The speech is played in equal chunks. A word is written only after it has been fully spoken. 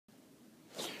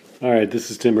All right, this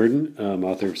is Tim Urden,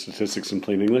 author of Statistics in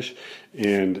Plain English,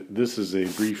 and this is a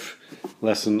brief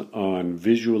lesson on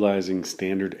visualizing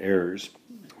standard errors.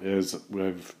 As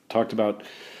I've talked about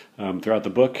throughout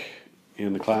the book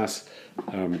and the class,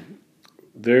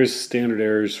 there's standard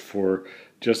errors for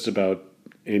just about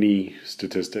any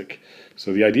statistic.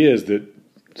 So the idea is that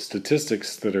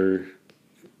statistics that are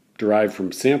derived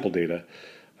from sample data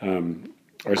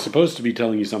are supposed to be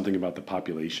telling you something about the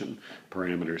population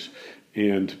parameters.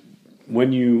 And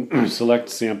when you select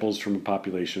samples from a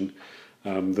population,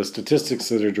 the statistics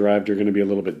that are derived are going to be a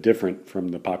little bit different from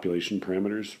the population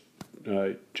parameters,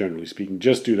 generally speaking,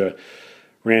 just due to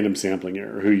random sampling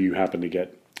error, who you happen to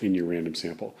get in your random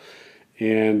sample.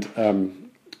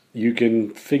 And you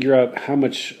can figure out how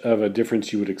much of a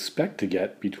difference you would expect to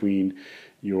get between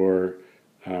your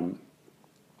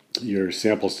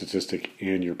sample statistic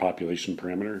and your population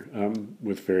parameter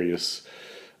with various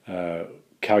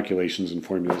calculations and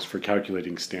formulas for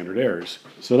calculating standard errors.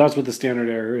 So that's what the standard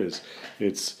error is.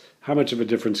 It's how much of a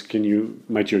difference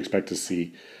might you expect to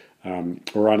see,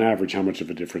 or on average, how much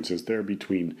of a difference is there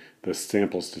between the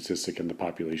sample statistic and the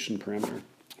population parameter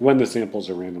when the samples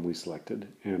are randomly selected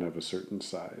and of a certain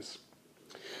size.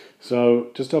 So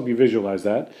just to help you visualize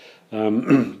that,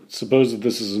 suppose that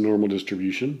this is a normal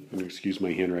distribution, and excuse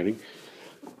my handwriting.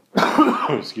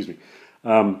 Excuse me.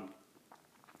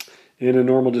 In a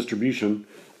normal distribution,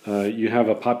 you have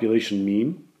a population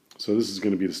mean. So this is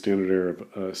going to be the standard error of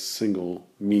a single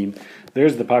mean.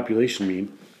 There's the population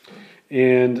mean.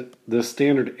 And the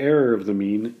standard error of the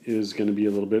mean is going to be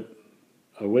a little bit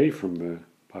away from the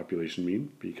population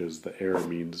mean because the error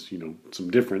means, some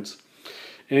difference.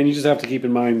 And you just have to keep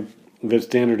in mind that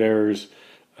standard errors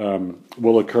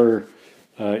will occur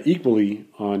equally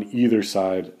on either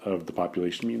side of the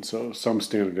population mean. So some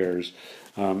standard errors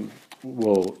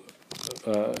will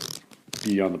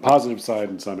be on the positive side,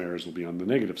 and some errors will be on the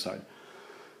negative side.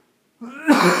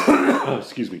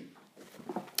 Excuse me.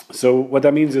 So what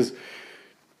that means is,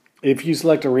 if you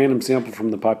select a random sample from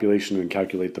the population and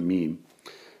calculate the mean,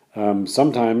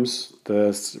 sometimes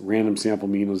the random sample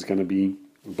mean is going to be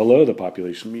below the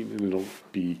population mean, and it'll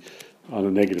be on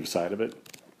the negative side of it.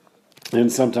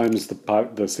 And sometimes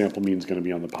the sample mean is going to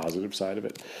be on the positive side of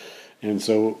it. And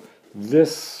so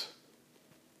this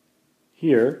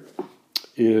here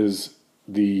is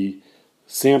the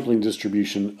sampling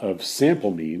distribution of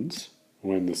sample means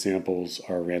when the samples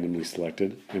are randomly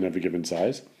selected and of a given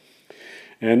size.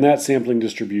 And that sampling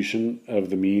distribution of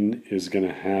the mean is going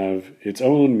to have its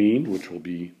own mean, which will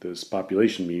be this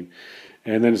population mean,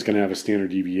 and then it's going to have a standard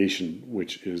deviation,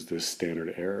 which is this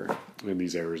standard error. And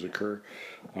these errors occur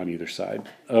on either side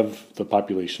of the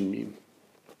population mean.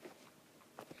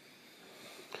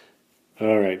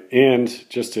 All right, and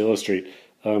just to illustrate,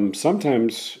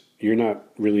 sometimes you're not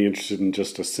really interested in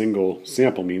just a single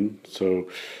sample mean, so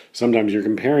sometimes you're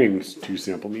comparing two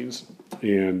sample means.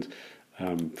 And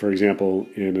for example,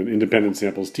 in an independent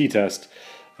samples t-test,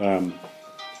 all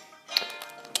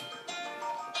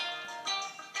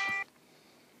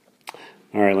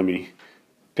right, let me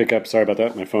pick up. Sorry about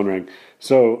that. My phone rang.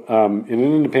 So in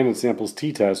an independent samples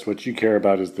t-test, what you care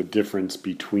about is the difference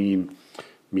between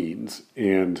means.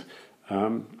 And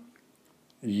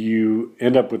you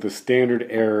end up with a standard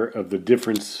error of the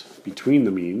difference between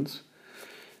the means.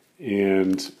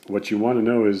 And what you want to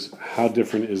know is how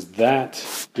different is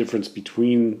that difference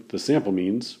between the sample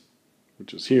means,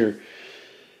 which is here,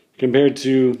 compared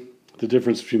to the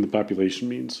difference between the population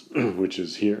means, which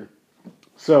is here.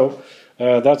 So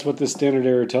that's what this standard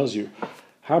error tells you.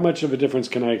 How much of a difference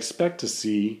can I expect to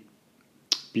see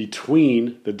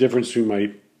between the difference between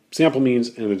my sample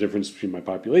means and the difference between my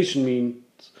population means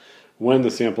when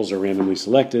the samples are randomly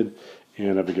selected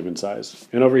and of a given size?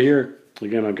 And over here,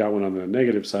 again, I've got one on the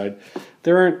negative side.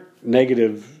 There aren't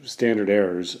negative standard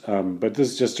errors, but this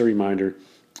is just a reminder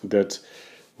that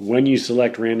when you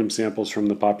select random samples from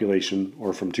the population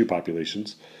or from two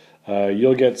populations,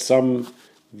 you'll get some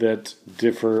that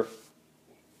differ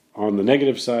on the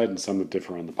negative side and some that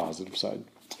differ on the positive side.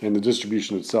 And the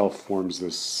distribution itself forms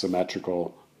this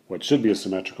symmetrical, what should be a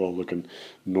symmetrical looking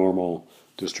normal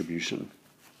distribution.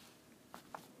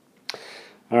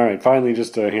 All right, finally,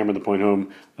 just to hammer the point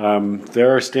home,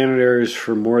 there are standard errors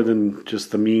for more than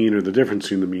just the mean or the difference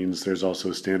between the means. There's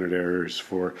also standard errors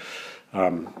for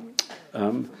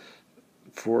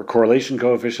correlation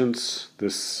coefficients.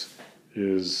 This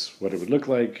is what it would look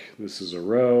like. This is a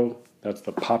row. That's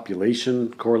the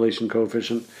population correlation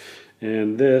coefficient.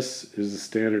 And this is the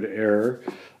standard error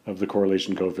of the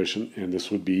correlation coefficient. And this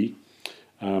would be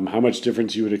how much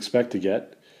difference you would expect to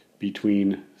get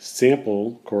between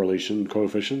sample correlation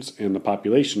coefficients and the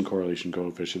population correlation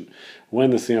coefficient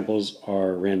when the samples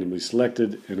are randomly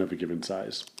selected and of a given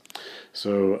size.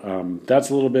 So that's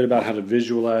a little bit about how to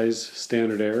visualize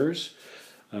standard errors.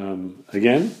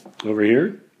 Again, over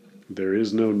here, there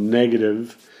is no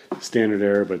negative standard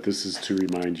error, but this is to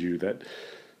remind you that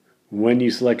when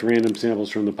you select random samples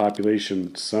from the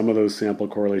population, some of those sample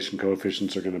correlation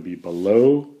coefficients are going to be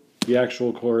below the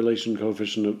actual correlation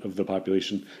coefficient of the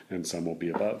population, and some will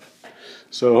be above.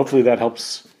 So hopefully that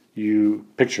helps you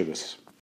picture this.